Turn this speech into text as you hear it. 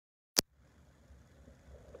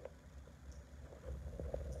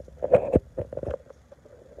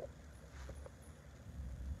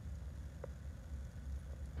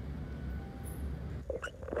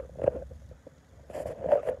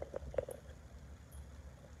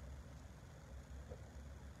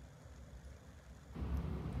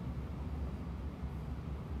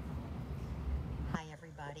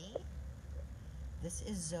This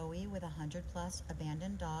is Zoe with 100 Plus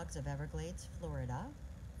Abandoned Dogs of Everglades, Florida.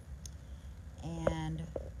 And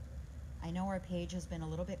I know our page has been a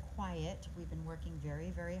little bit quiet. We've been working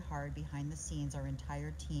very, very hard behind the scenes. Our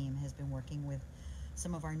entire team has been working with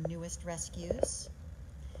some of our newest rescues.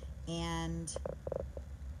 And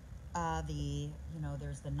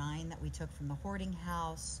there's the 9 that we took from the hoarding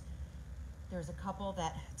house. There's a couple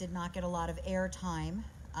that did not get a lot of airtime,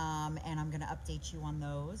 and I'm going to update you on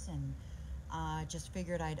those. And just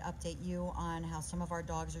figured I'd update you on how some of our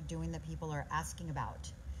dogs are doing that people are asking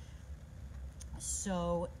about.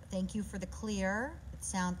 So thank you for the clear. It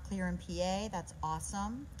sounds clear in PA. That's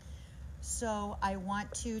awesome. So I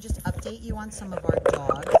want to just update you on some of our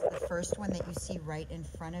dogs. The first one that you see right in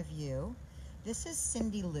front of you, this is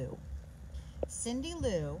Cindy Lou. Cindy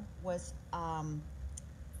Lou was,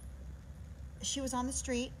 she was on the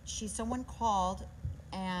street. Someone called,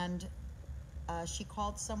 and she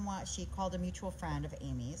called a mutual friend of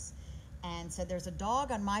Amy's and said, there's a dog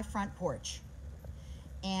on my front porch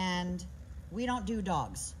and we don't do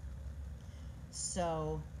dogs.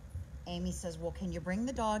 So Amy says, well, can you bring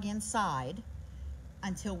the dog inside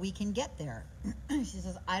until we can get there? She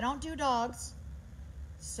says, I don't do dogs,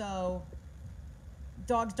 so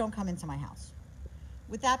dogs don't come into my house.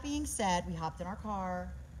 With that being said, we hopped in our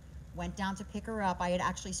car, went down to pick her up. I had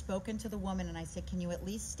actually spoken to the woman and I said, can you at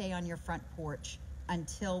least stay on your front porch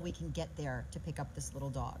until we can get there to pick up this little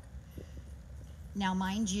dog? Now,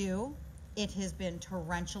 mind you, it has been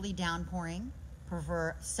torrentially downpouring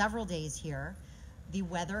for several days here. The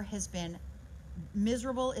weather has been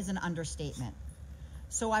miserable is an understatement.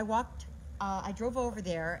 So I drove over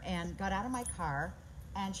there and got out of my car,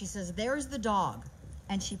 and she says, there's the dog.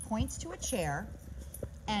 And she points to a chair,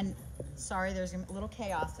 and sorry, there's a little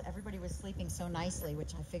chaos. Everybody was sleeping so nicely,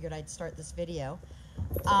 which I figured I'd start this video.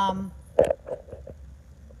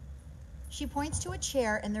 She points to a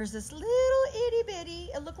chair, and there's this little itty bitty,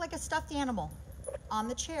 it looked like a stuffed animal on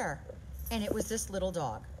the chair, and it was this little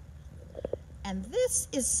dog. And this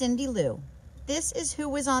is Cindy Lou. This is who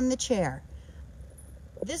was on the chair.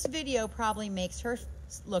 This video probably makes her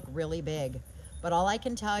look really big, but all I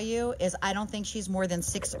can tell you is I don't think she's more than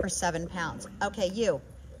 6 or 7 pounds. Okay, you,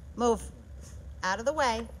 move out of the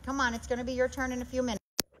way. Come on, it's gonna be your turn in a few minutes.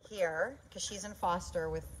 Here, because she's in foster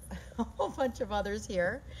with a whole bunch of others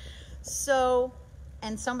here. So,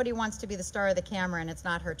 and somebody wants to be the star of the camera and it's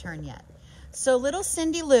not her turn yet. So little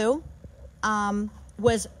Cindy Lou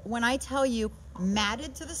was, when I tell you,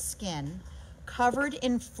 matted to the skin, covered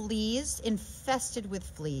in fleas, infested with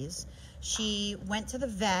fleas. She went to the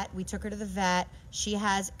vet. We took her to the vet. She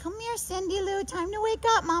has, come here, Cindy Lou, time to wake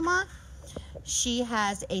up, mama. She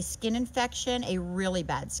has a skin infection, a really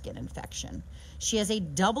bad skin infection. She has a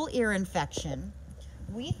double ear infection.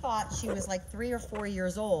 We thought she was like 3 or 4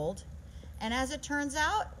 years old. And as it turns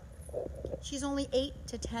out, she's only 8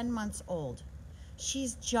 to 10 months old.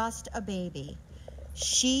 She's just a baby.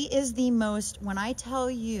 She is the most, when I tell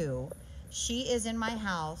you, she is in my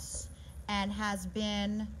house and has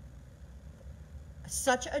been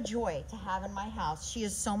such a joy to have in my house. She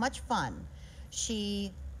is so much fun.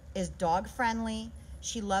 She is dog friendly.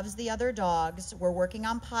 She loves the other dogs. We're working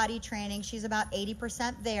on potty training. She's about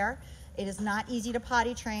 80% there. It is not easy to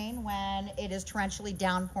potty train when it is torrentially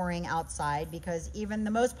downpouring outside, because even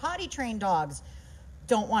the most potty trained dogs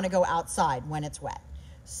don't want to go outside when it's wet.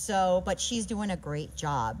 So, but she's doing a great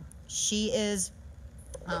job. She is,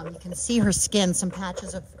 you can see her skin, some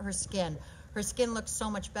patches of her skin. Her skin looks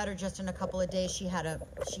so much better just in a couple of days. She had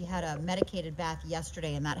a medicated bath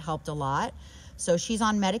yesterday, and that helped a lot. So she's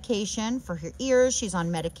on medication for her ears. She's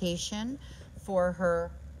on medication for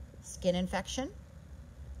her skin infection.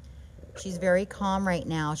 She's very calm right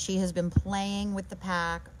now. She has been playing with the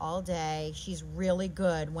pack all day. She's really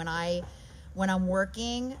good. When I'm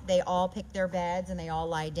working, they all pick their beds and they all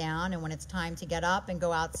lie down. And when it's time to get up and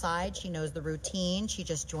go outside, she knows the routine. She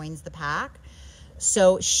just joins the pack.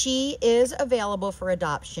 So she is available for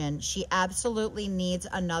adoption. She absolutely needs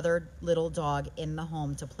another little dog in the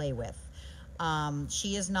home to play with.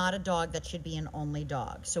 She is not a dog that should be an only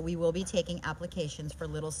dog. So we will be taking applications for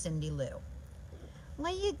little Cindy Lou.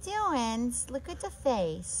 What are you doing? Look at the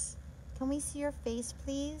face. Can we see your face,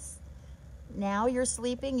 please? Now you're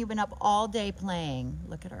sleeping. You've been up all day playing.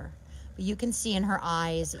 Look at her. But you can see in her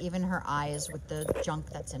eyes, even her eyes with the junk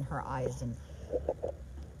that's in her eyes.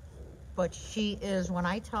 But she is, when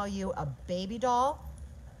I tell you, a baby doll,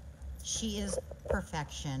 she is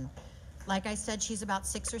perfection. Like I said, she's about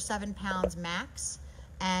 6 or 7 pounds max.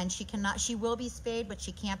 and she will be spayed, but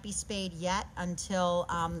she can't be spayed yet until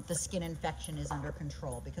the skin infection is under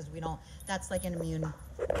control, because that's like an immune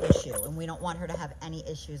issue, and we don't want her to have any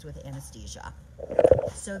issues with anesthesia.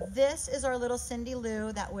 So this is our little Cindy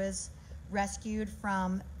Lou that was rescued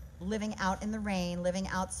from living out in the rain, living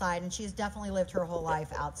outside, and she's definitely lived her whole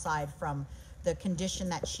life outside from the condition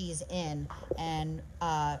that she's in, and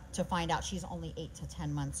to find out she's only 8 to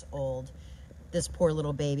 10 months old. This poor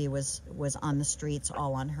little baby was on the streets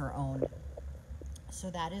all on her own. So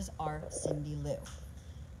that is our Cindy Lou.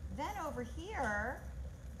 Then over here,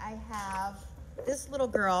 I have this little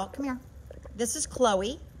girl. Come here. This is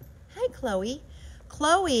Chloe. Hi, Chloe.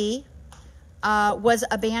 Chloe was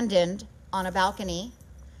abandoned on a balcony.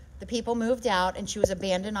 The people moved out, and she was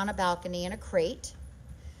abandoned on a balcony in a crate.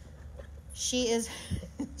 She's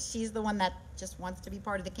the one that just wants to be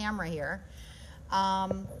part of the camera here.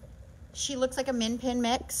 She looks like a Min Pin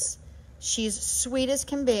mix. She's sweet as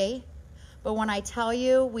can be. But when I tell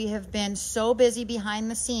you, we have been so busy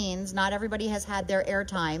behind the scenes, not everybody has had their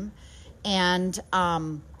airtime. And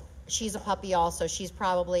she's a puppy also. She's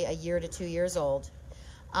probably a year to 2 years old.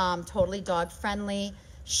 Totally dog friendly.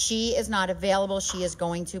 She is not available. She is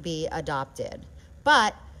going to be adopted.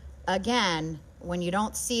 But again, when you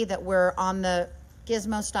don't see that we're on the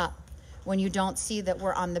gizmo, stop. When you don't see that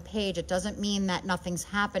we're on the page, it doesn't mean that nothing's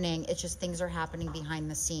happening. It's just things are happening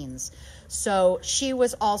behind the scenes. So she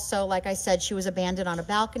was also, like I said, she was abandoned on a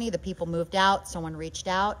balcony. The people moved out. Someone reached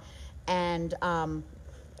out, and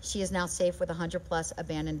she is now safe with 100+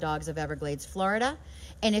 abandoned dogs of Everglades, Florida.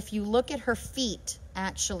 And if you look at her feet,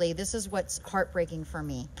 actually, this is what's heartbreaking for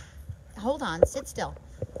me. Hold on, sit still.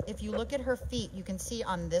 If you look at her feet, you can see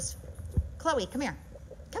on this, Chloe, come here.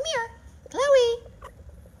 Come here, Chloe.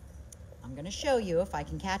 I'm gonna show you if I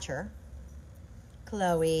can catch her.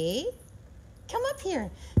 Chloe, come up here.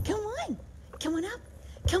 Come on, come on up,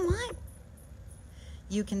 come on.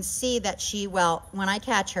 You can see that when I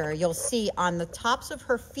catch her, you'll see on the tops of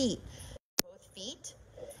her feet, both feet,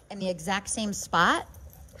 in the exact same spot.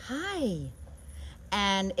 Hi.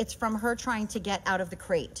 And it's from her trying to get out of the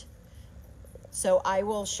crate. So I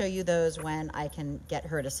will show you those when I can get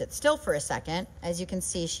her to sit still for a second. As you can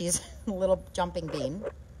see, she's a little jumping bean.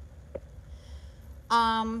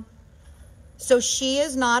 So she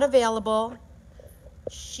is not available.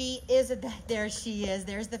 She is, there she is,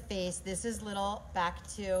 there's the face. This is little, back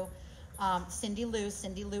to Cindy Lou.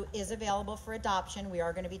 Cindy Lou is available for adoption. We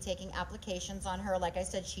are going to be taking applications on her. Like I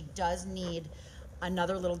said, she does need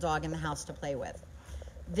another little dog in the house to play with.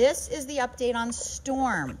 This is the update on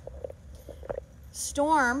Storm.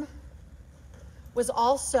 Storm was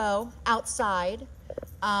also outside.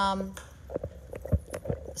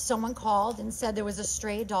 Someone called and said there was a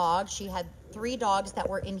stray dog. She had 3 dogs that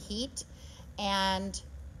were in heat, and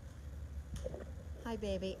hi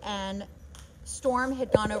baby, and Storm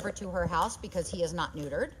had gone over to her house because he is not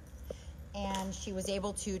neutered, and she was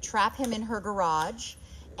able to trap him in her garage,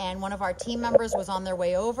 and one of our team members was on their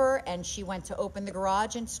way over, and she went to open the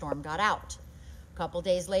garage, and Storm got out. A couple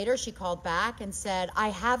days later, she called back and said, I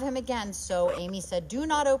have him again. So Amy said, do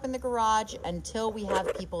not open the garage until we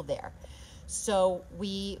have people there. So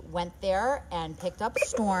we went there and picked up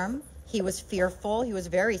Storm. He was fearful. He was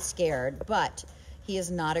very scared, but he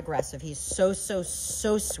is not aggressive. He's so, so,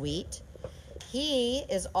 so sweet. He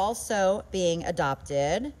is also being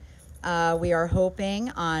adopted. We are hoping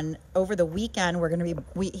on over the weekend,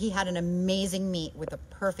 he had an amazing meet with a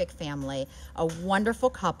perfect family, a wonderful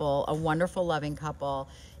couple, a wonderful loving couple,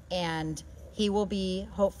 and he will be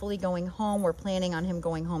hopefully going home. We're planning on him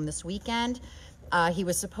going home this weekend. He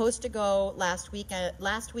was supposed to go last week.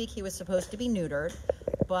 Last week he was supposed to be neutered,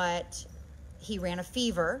 but he ran a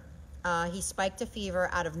fever. He spiked a fever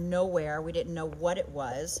out of nowhere. We didn't know what it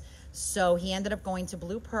was. So he ended up going to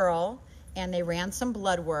Blue Pearl, and they ran some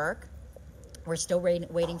blood work. We're still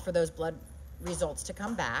waiting for those blood results to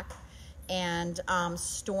come back. And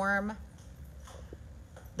Storm,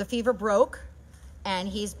 the fever broke, and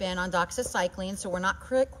he's been on doxycycline, so we're not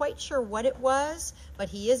quite sure what it was, but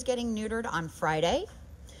he is getting neutered on Friday,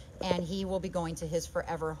 and he will be going to his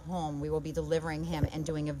forever home. We will be delivering him and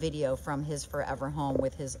doing a video from his forever home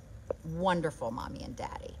with his wonderful mommy and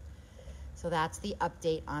daddy. So that's the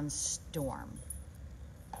update on Storm.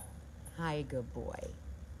 Hi, good boy.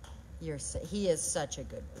 He is such a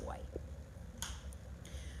good boy.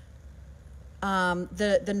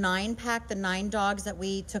 The 9-pack, the 9 dogs that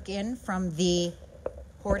we took in from the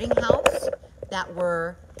hoarding house that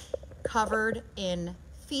were covered in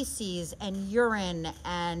feces and urine,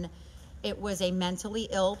 and it was a mentally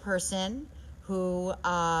ill person who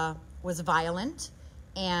was violent,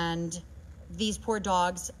 and these poor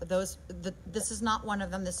dogs, this is not one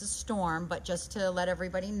of them, this is Storm, but just to let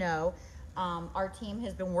everybody know, our team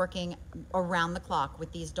has been working around the clock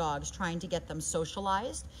with these dogs, trying to get them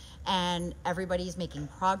socialized, and everybody's making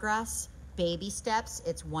progress, baby steps.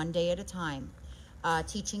 It's one day at a time,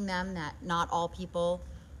 teaching them that not all people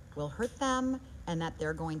will hurt them and that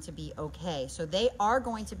they're going to be okay. So they are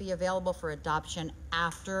going to be available for adoption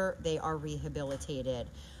after they are rehabilitated.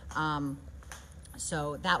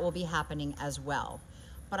 So that will be happening as well.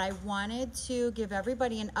 But I wanted to give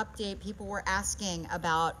everybody an update. People were asking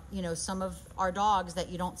about, you know, some of our dogs that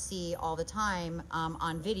you don't see all the time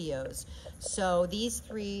on videos. So these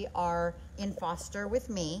 3 are in foster with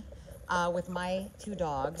me, with my 2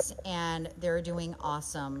 dogs, and they're doing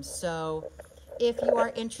awesome. So if you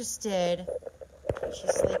are interested,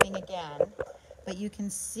 she's sleeping again, but you can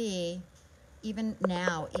see even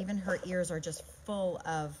now, even her ears are just full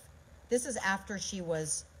of, this is after she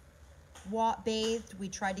was bathed. We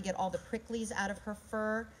tried to get all the pricklies out of her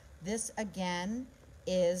fur. This again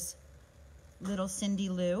is little Cindy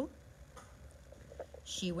Lou.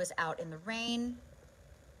 She was out in the rain,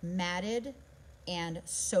 matted, and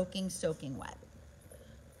soaking wet.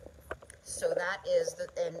 So that is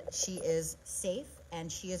and she is safe,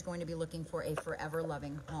 and she is going to be looking for a forever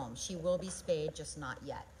loving home. She will be spayed, just not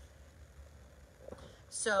yet.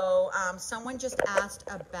 So someone just asked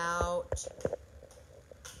about,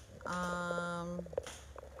 I'm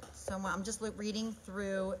just reading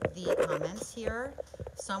through the comments here.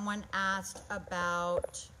 Someone asked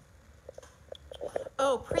about,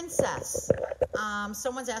 oh, Princess.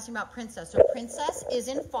 Someone's asking about Princess. So Princess is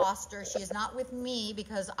in foster. She is not with me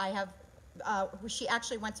because I have, she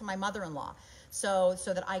actually went to my mother-in-law so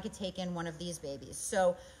that I could take in one of these babies.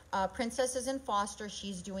 So Princess is in foster.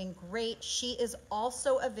 She's doing great. She is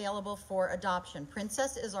also available for adoption.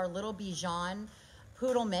 Princess is our little Bichon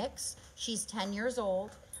poodle mix. She's 10 years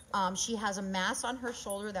old. She has a mass on her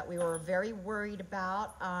shoulder that we were very worried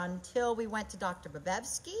about until we went to Dr.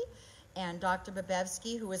 Babevsky. And Dr.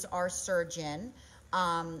 Babevsky, who is our surgeon,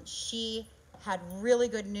 she had really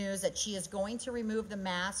good news that she is going to remove the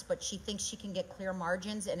mass, but she thinks she can get clear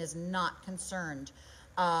margins and is not concerned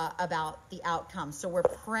about the outcome. So we're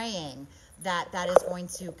praying that that is going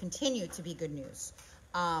to continue to be good news.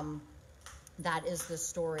 That is the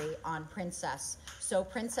story on Princess. So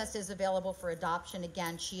Princess is available for adoption.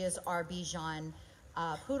 Again, she is our Bichon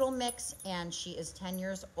poodle mix, and she is 10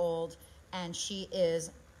 years old, and she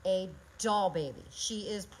is a doll baby. She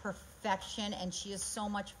is perfection, and she is so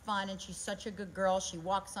much fun, and she's such a good girl. She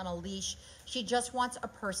walks on a leash. She just wants a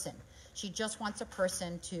person. She just wants a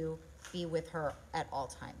person to be with her at all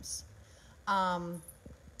times.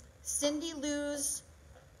 Cindy Lou's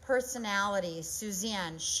personality,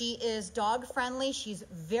 Suzanne, she is dog friendly. She's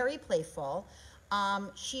very playful.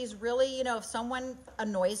 She's really, you know, if someone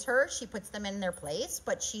annoys her, she puts them in their place,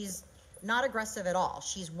 but she's not aggressive at all.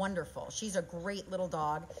 She's wonderful. She's a great little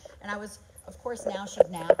dog. And of course, now she's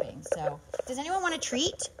napping. So does anyone want a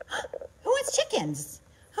treat? Who wants chickens?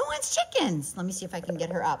 Who wants chickens? Let me see if I can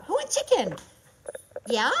get her up. Who wants chicken?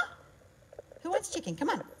 Yeah? Who wants chicken? Come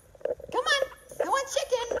on. Come on. Who wants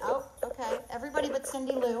chicken? Oh, okay. Everybody but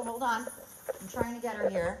Cindy Lou. Hold on. I'm trying to get her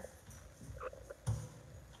here.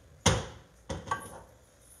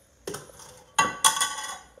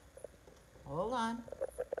 Hold on.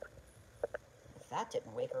 If that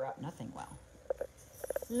didn't wake her up, nothing will.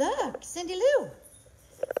 Look, Cindy Lou. What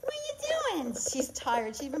are you doing? She's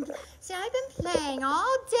tired. I've been playing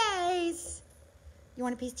all days. You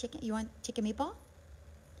want a piece of chicken? You want chicken meatball?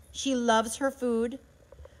 She loves her food.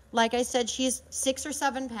 Like I said, she's 6 or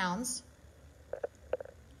 7 pounds.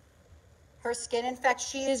 Her skin, in fact,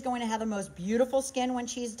 she is going to have the most beautiful skin when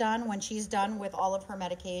she's done with all of her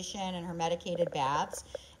medication and her medicated baths.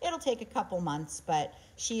 It'll take a couple months, but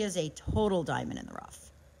she is a total diamond in the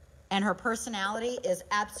rough. And her personality is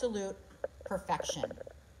absolute perfection.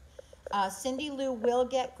 Cindy Lou will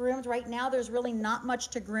get groomed. Right now, there's really not much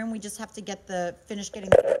to groom. We just have to finish getting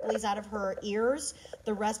the pricklies out of her ears.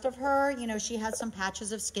 The rest of her, you know, she has some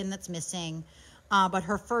patches of skin that's missing, but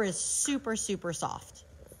her fur is super, super soft.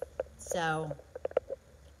 So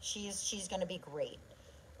she's going to be great.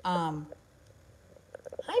 Hi,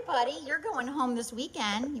 buddy. You're going home this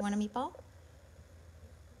weekend. You want a meatball?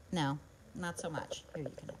 No, not so much. Here,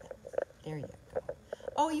 you can have it. There you go.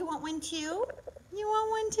 Oh, you want one too? You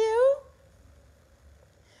want one too?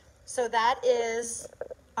 So that is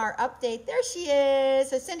our update. There she is.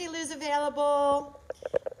 So Cindy Lou's available.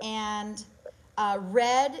 And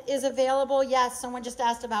Red is available. Yes, someone just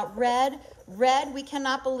asked about Red. Red, we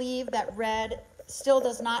cannot believe that Red still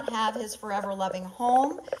does not have his forever loving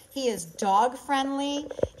home. He is dog friendly.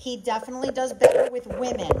 He definitely does better with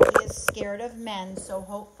women. He is scared of men. So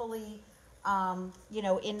hopefully, you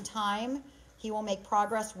know, in time, he will make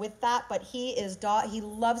progress with that. But he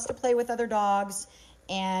loves to play with other dogs,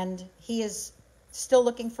 and he is still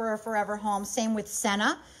looking for a forever home. Same with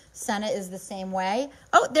Senna. Senna is the same way.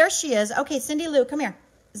 Oh, there she is. Okay, Cindy Lou, come here.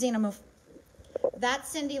 Xena, move. That's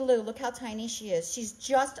Cindy Lou. Look how tiny she is. She's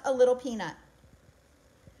just a little peanut.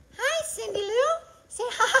 Hi, Cindy Lou. Say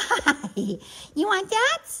hi. You want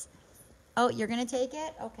that? Oh, you're going to take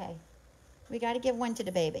it? Okay. We got to give one to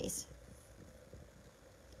the babies.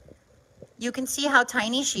 You can see how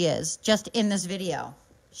tiny she is just in this video.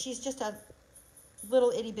 She's just a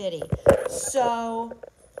little itty bitty. So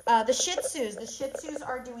the Shih Tzus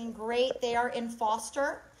are doing great. They are in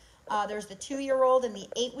foster. There's the 2-year-old and the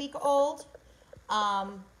 8-week-old.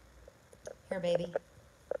 Here, baby.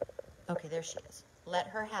 Okay, there she is. Let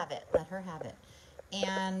her have it. Let her have it.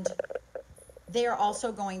 And they are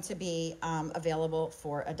also going to be available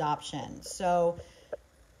for adoption. So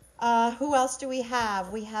who else do we have?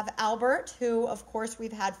 We have Albert, who, of course,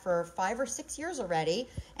 we've had for 5 or 6 years already.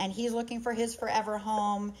 And he's looking for his forever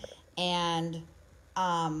home. And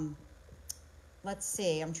let's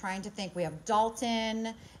see. I'm trying to think. We have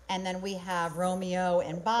Dalton. And then we have Romeo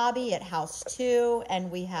and Bobby at House 2.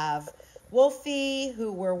 And we have Wolfie,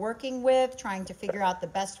 who we're working with, trying to figure out the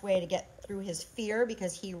best way to get through his fear,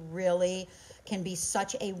 because he really can be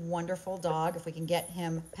such a wonderful dog if we can get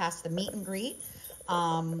him past the meet and greet.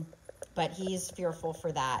 But he's fearful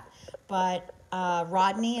for that. But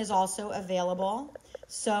Rodney is also available.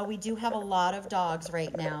 So we do have a lot of dogs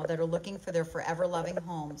right now that are looking for their forever loving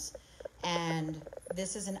homes. And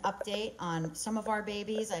this is an update on some of our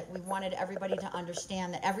babies. We wanted everybody to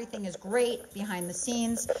understand that everything is great behind the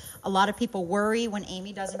scenes. A lot of people worry when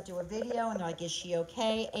Amy doesn't do a video, and they're like, is she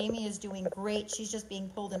okay? Amy is doing great. She's just being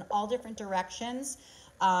pulled in all different directions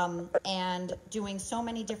and doing so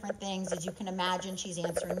many different things. As you can imagine, she's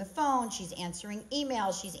answering the phone, she's answering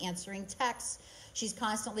emails, she's answering texts, she's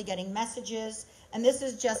constantly getting messages. And this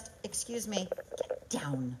is just, excuse me, get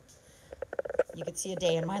down. You could see a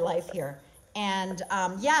day in my life here. And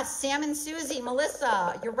yes, Sam and Susie,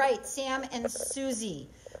 Melissa, you're right. Sam and Susie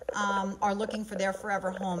are looking for their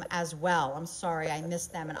forever home as well. I'm sorry, I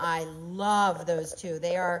missed them. And I love those two.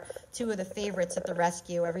 They are two of the favorites at the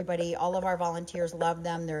rescue. Everybody, all of our volunteers love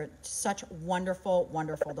them. They're such wonderful,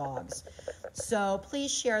 wonderful dogs. So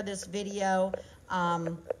please share this video.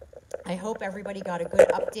 I hope everybody got a good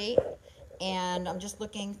update. And I'm just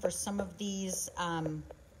looking for some of these.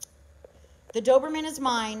 The Doberman is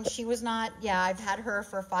mine. She was not, yeah, I've had her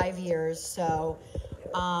for 5 years. So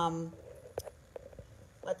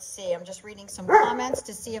let's see. I'm just reading some comments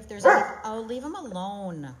to see if there's any. Oh, leave him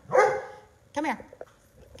alone. Come here.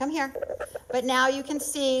 Come here. But now you can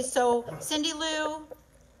see, so Cindy Lou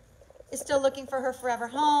is still looking for her forever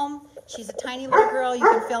home. She's a tiny little girl. You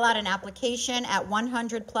can fill out an application at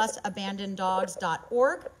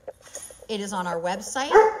 100plusabandoneddogs.org. It is on our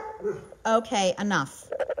website. Okay, enough.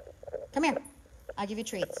 Come here. I'll give you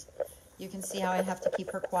treats. You can see how I have to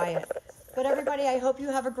keep her quiet. But everybody, I hope you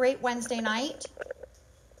have a great Wednesday night.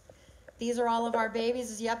 These are all of our babies.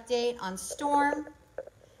 This is the update on Storm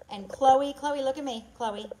and Chloe. Chloe, look at me.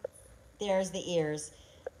 Chloe. There's the ears.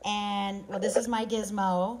 And, well, this is my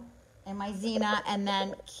Gizmo and my Xena. And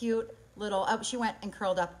then cute little, oh, she went and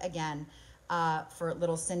curled up again for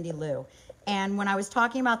little Cindy Lou. And when I was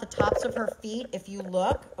talking about the tops of her feet, if you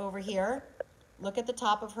look over here, look at the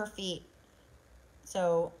top of her feet.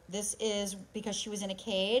 So this is because she was in a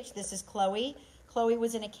cage. This is Chloe. Chloe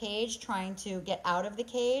was in a cage trying to get out of the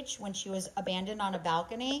cage when she was abandoned on a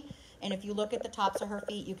balcony. And if you look at the tops of her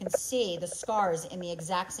feet, you can see the scars in the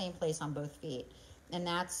exact same place on both feet. And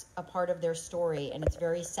that's a part of their story. And it's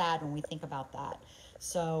very sad when we think about that.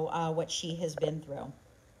 So what she has been through.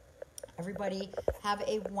 Everybody have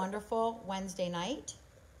a wonderful Wednesday night.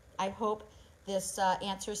 I hope this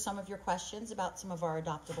answers some of your questions about some of our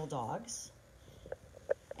adoptable dogs.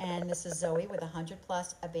 And this is Zoe with 100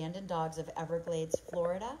 Plus Abandoned Dogs of Everglades,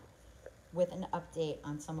 Florida, with an update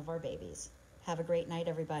on some of our babies. Have a great night,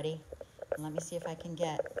 everybody. And let me see if I can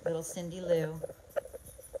get little Cindy Lou.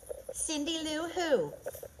 Cindy Lou who?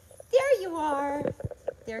 There you are.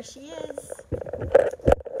 There she is.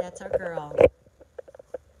 That's our girl.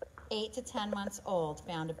 8 to 10 months old,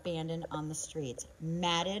 found abandoned on the streets,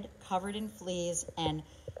 matted, covered in fleas, and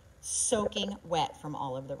soaking wet from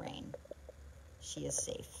all of the rain. She is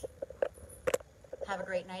safe. Have a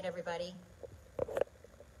great night, everybody.